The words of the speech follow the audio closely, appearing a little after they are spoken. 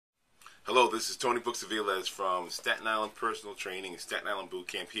Hello, this is Tony Buxaviles from Staten Island Personal Training and Staten Island Boot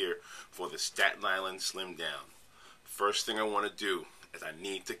Camp here for the Staten Island Slim Down. First thing I want to do is I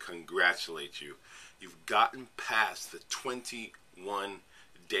need to congratulate you. You've gotten past the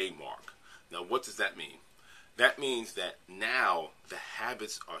 21-day mark. Now, what does that mean? That means that now the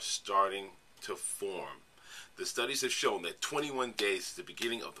habits are starting to form. The studies have shown that 21 days is the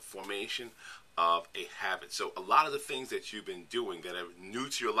beginning of the formation of a habit. So a lot of the things that you've been doing that are new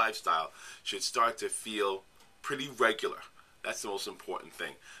to your lifestyle should start to feel pretty regular. That's the most important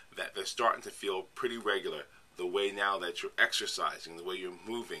thing, that they're starting to feel pretty regular. The way now that you're exercising, the way you're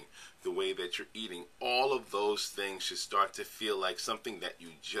moving, the way that you're eating, all of those things should start to feel like something that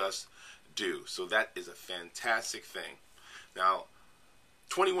you just do. So that is a fantastic thing. Now,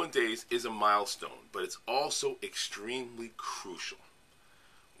 21 days is a milestone, but it's also extremely crucial.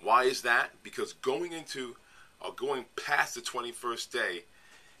 Why is that? Because going past the 21st day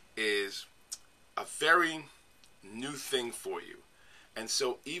is a very new thing for you. And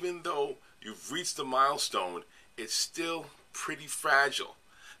so even though you've reached the milestone, it's still pretty fragile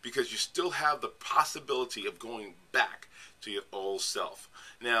because you still have the possibility of going back to your old self.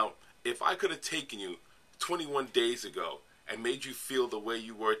 Now, if I could have taken you 21 days ago and made you feel the way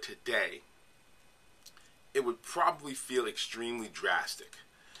you were today, it would probably feel extremely drastic.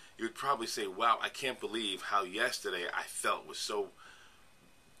 You would probably say, wow, I can't believe how yesterday I felt was so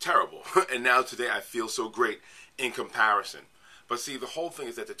terrible. And now today I feel so great in comparison. But see, the whole thing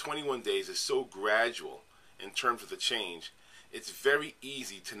is that the 21 days is so gradual in terms of the change. It's very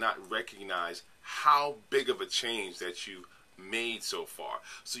easy to not recognize how big of a change that you made so far.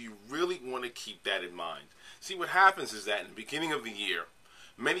 So you really want to keep that in mind. See, what happens is that in the beginning of the year,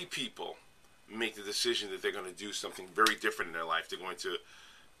 many people make the decision that they're going to do something very different in their life. They're going to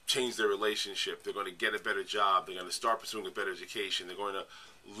change their relationship. They're going to get a better job. They're going to start pursuing a better education. They're going to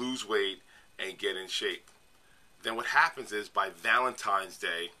lose weight and get in shape. Then what happens is by Valentine's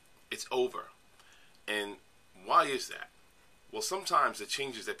Day, it's over. And why is that? Well, sometimes the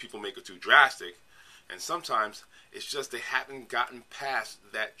changes that people make are too drastic, and sometimes it's just they haven't gotten past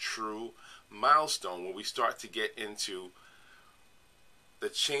that true milestone where we start to get into the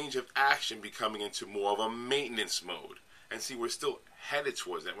change of action becoming into more of a maintenance mode. And see, we're still headed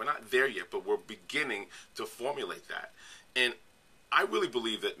towards that. We're not there yet, but we're beginning to formulate that. And I really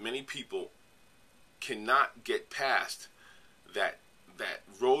believe that many people cannot get past that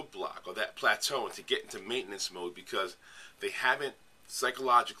roadblock or that plateau and to get into maintenance mode because they haven't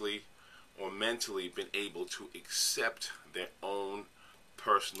psychologically or mentally been able to accept their own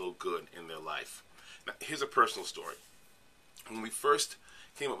personal good in their life. Now, here's a personal story. When we first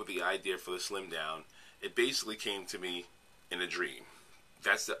came up with the idea for the Slim Down, it basically came to me in a dream.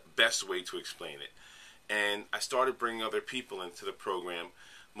 That's the best way to explain it. And I started bringing other people into the program,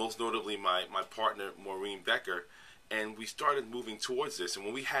 most notably my partner, Maureen Becker, and we started moving towards this. And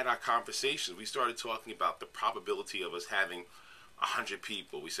when we had our conversations, we started talking about the probability of us having 100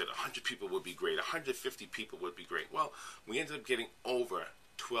 people. We said 100 people would be great, 150 people would be great. Well, we ended up getting over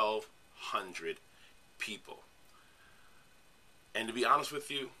 1,200 people. And to be honest with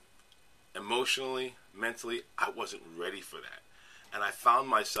you, emotionally, mentally, I wasn't ready for that. And I found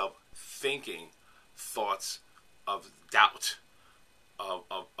myself thinking thoughts of doubt,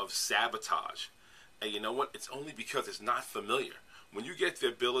 of sabotage. And you know what? It's only because it's not familiar. When you get the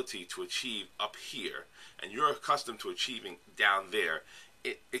ability to achieve up here, and you're accustomed to achieving down there,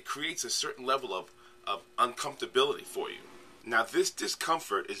 it creates a certain level of uncomfortability for you. Now, this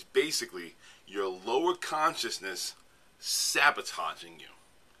discomfort is basically your lower consciousness sabotaging you.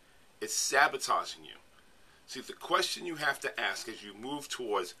 It's sabotaging you. See, the question you have to ask as you move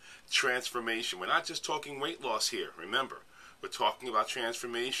towards transformation, we're not just talking weight loss here, remember, we're talking about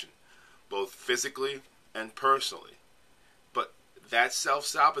transformation, both physically and personally. But that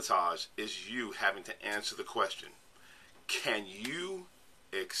self-sabotage is you having to answer the question, can you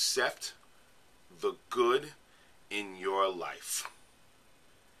accept the good in your life?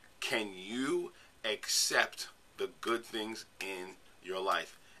 Can you accept the good things in your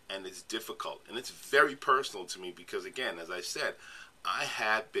life? And it's difficult, and it's very personal to me because, again, as I said, I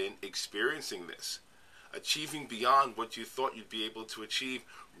have been experiencing this. Achieving beyond what you thought you'd be able to achieve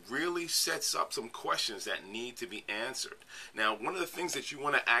really sets up some questions that need to be answered. Now, one of the things that you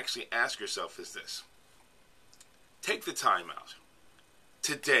want to actually ask yourself is this. Take the time out.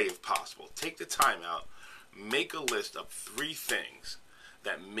 Today, if possible, take the time out. Make a list of 3 things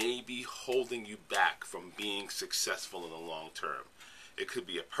that may be holding you back from being successful in the long term. It could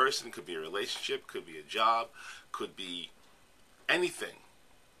be a person, could be a relationship, could be a job, could be anything,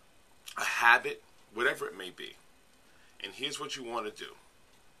 a habit, whatever it may be. And here's what you want to do.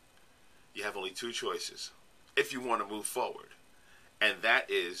 you have only two choices if you want to move forward. And that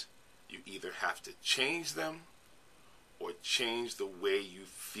is, you either have to change them or change the way you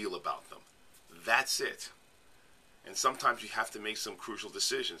feel about them. That's it. And sometimes you have to make some crucial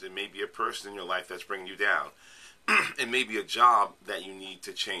decisions. It may be a person in your life that's bringing you down. It may be a job that you need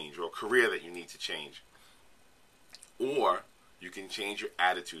to change, or a career that you need to change. Or you can change your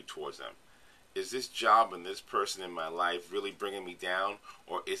attitude towards them. Is this job and this person in my life really bringing me down?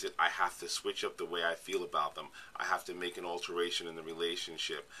 Or is it I have to switch up the way I feel about them? I have to make an alteration in the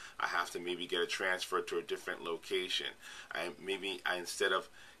relationship. I have to maybe get a transfer to a different location. Instead of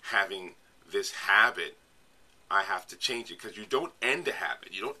having this habit, I have to change it. Because you don't end a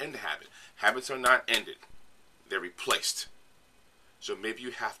habit. You don't end a habit. Habits are not ended. They're replaced. So maybe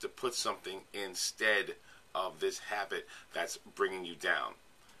you have to put something instead of this habit that's bringing you down.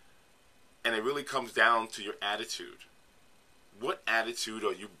 And it really comes down to your attitude. What attitude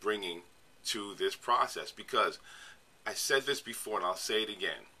are you bringing to this process? Because I said this before and I'll say it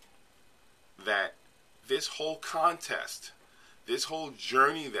again, that this whole contest, this whole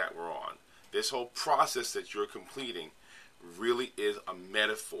journey that we're on, this whole process that you're completing really is a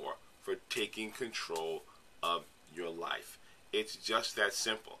metaphor for taking control of your life. It's just that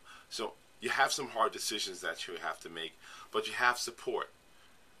simple. So you have some hard decisions that you have to make, but you have support.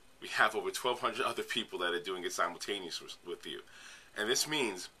 We have over 1,200 other people that are doing it simultaneously with you. And this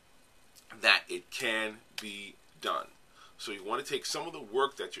means that it can be done. So you want to take some of the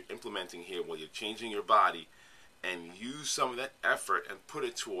work that you're implementing here while you're changing your body and use some of that effort and put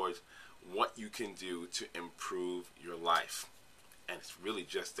it towards what you can do to improve your life. And it's really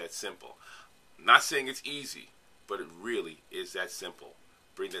just that simple. I'm not saying it's easy, but it really is that simple.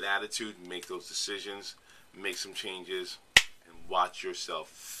 Bring that attitude, make those decisions, make some changes, and watch yourself,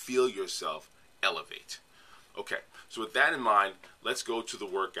 feel yourself elevate. Okay, so with that in mind, let's go to the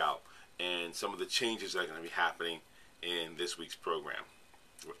workout and some of the changes that are going to be happening in this week's program.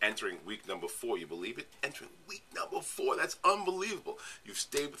 We're entering week number 4. You believe it? Entering week number 4. That's unbelievable. You've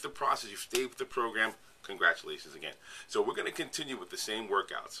stayed with the process. You've stayed with the program. Congratulations again. So we're going to continue with the same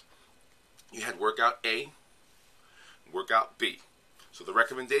workouts. You had workout A, workout B. So the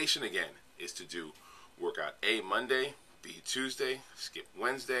recommendation again is to do workout A Monday, B Tuesday, skip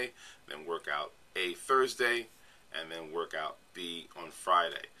Wednesday, then workout A Thursday, and then workout B on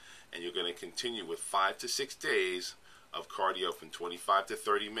Friday. And you're going to continue with 5 to 6 days of cardio from 25 to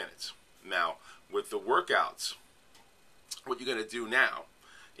 30 minutes. Now, with the workouts, what you're going to do now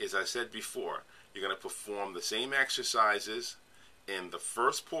is, I said before, you're going to perform the same exercises in the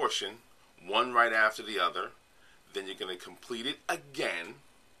first portion, one right after the other. Then you're going to complete it again,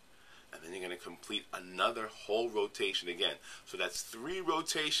 and then you're going to complete another whole rotation again. So that's 3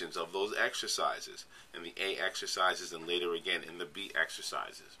 rotations of those exercises in the A exercises and later again in the B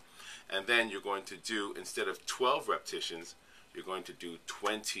exercises. And then you're going to do, instead of 12 repetitions, you're going to do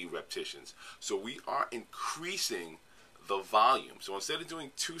 20 repetitions. So we are increasing the volume. So instead of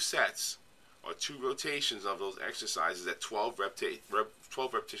doing 2 sets or 2 rotations of those exercises at 12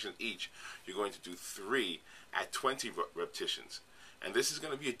 repetitions each, you're going to do 3 at 20 repetitions. And this is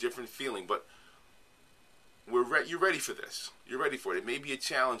going to be a different feeling, but you're ready for this. You're ready for it. It may be a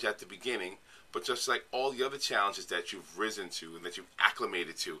challenge at the beginning, but just like all the other challenges that you've risen to and that you've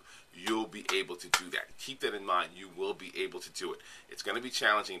acclimated to, you'll be able to do that. Keep that in mind. You will be able to do it. It's going to be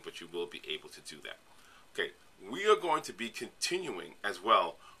challenging, but you will be able to do that. Okay, we are going to be continuing as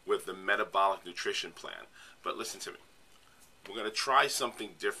well with the metabolic nutrition plan. But listen to me. We're going to try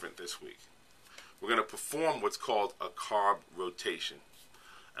something different this week. We're going to perform what's called a carb rotation.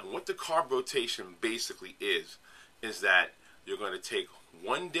 And what the carb rotation basically is that you're going to take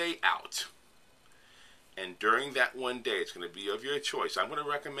one day out. And during that one day, it's going to be of your choice. I'm going to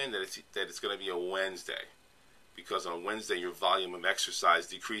recommend that it's going to be a Wednesday, because on Wednesday your volume of exercise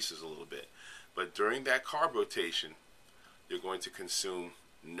decreases a little bit. But during that carb rotation, you're going to consume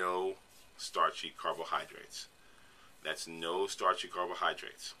no starchy carbohydrates. That's no starchy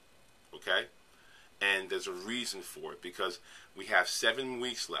carbohydrates. Okay? And there's a reason for it, because we have 7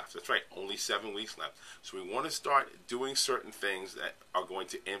 weeks left. That's right, only 7 weeks left. So we want to start doing certain things that are going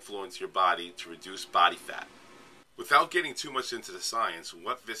to influence your body to reduce body fat. Without getting too much into the science,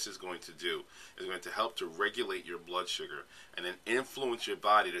 what this is going to do is going to help to regulate your blood sugar and then influence your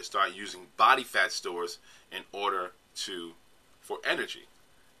body to start using body fat stores in order for energy.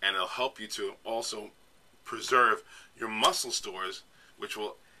 And it'll help you to also preserve your muscle stores, which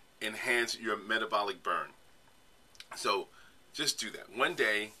will enhance your metabolic burn. So just do that. One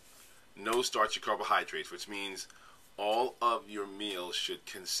day, no starchy carbohydrates, which means all of your meals should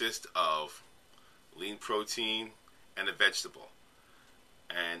consist of lean protein and a vegetable.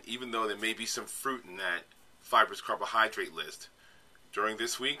 And even though there may be some fruit in that fibrous carbohydrate list, during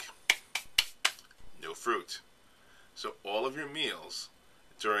this week, no fruit. So all of your meals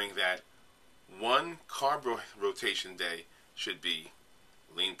during that one carb rotation day should be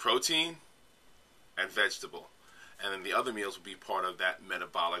lean protein and vegetable. And then the other meals will be part of that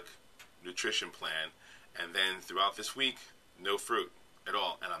metabolic nutrition plan. And then throughout this week, no fruit at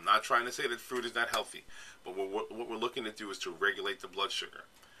all. And I'm not trying to say that fruit is not healthy, but what we're looking to do is to regulate the blood sugar.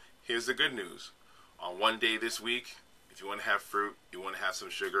 Here's the good news. On one day this week, if you want to have fruit, you want to have some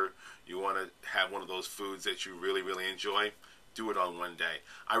sugar, you want to have one of those foods that you really, really enjoy, do it on one day.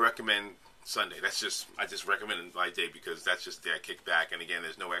 I recommend Sunday. I just recommend my day because that's just there, kick back. And again,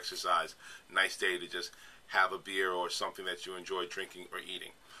 there's no exercise. Nice day to just have a beer or something that you enjoy drinking or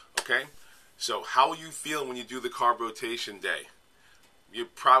eating. Okay? So how will you feel when you do the carb rotation day? You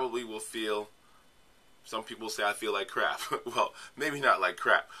probably will feel, some people say I feel like crap. Well, maybe not like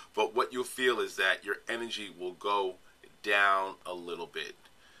crap, but what you'll feel is that your energy will go down a little bit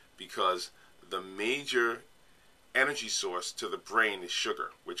because the major energy source to the brain is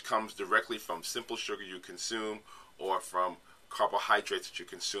sugar, which comes directly from simple sugar you consume or from carbohydrates that you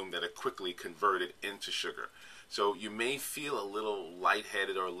consume that are quickly converted into sugar. So you may feel a little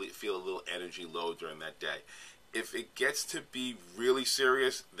lightheaded or feel a little energy low during that day. If it gets to be really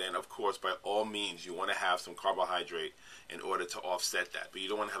serious, then of course, by all means, you want to have some carbohydrate in order to offset that. But you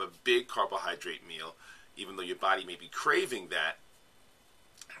don't want to have a big carbohydrate meal, even though your body may be craving that.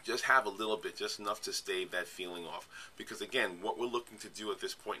 Just have a little bit, just enough to stave that feeling off. Because again, what we're looking to do at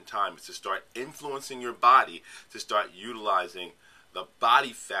this point in time is to start influencing your body to start utilizing the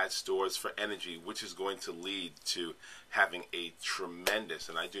body fat stores for energy, which is going to lead to having a tremendous,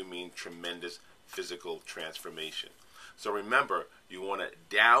 and I do mean tremendous, physical transformation. So remember, you want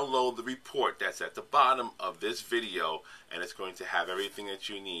to download the report that's at the bottom of this video, and it's going to have everything that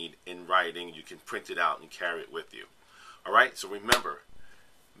you need in writing. You can print it out and carry it with you. All right, so remember,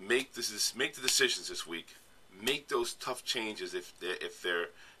 make the decisions this week. Make those tough changes if they're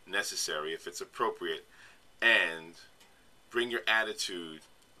necessary, if it's appropriate, and bring your attitude,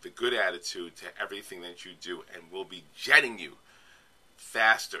 the good attitude, to everything that you do, and we'll be jetting you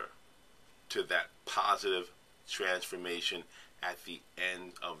faster to that positive transformation at the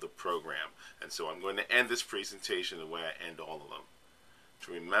end of the program. And so I'm going to end this presentation the way I end all of them,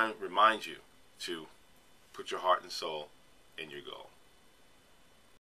 to remind you to put your heart and soul in your goal.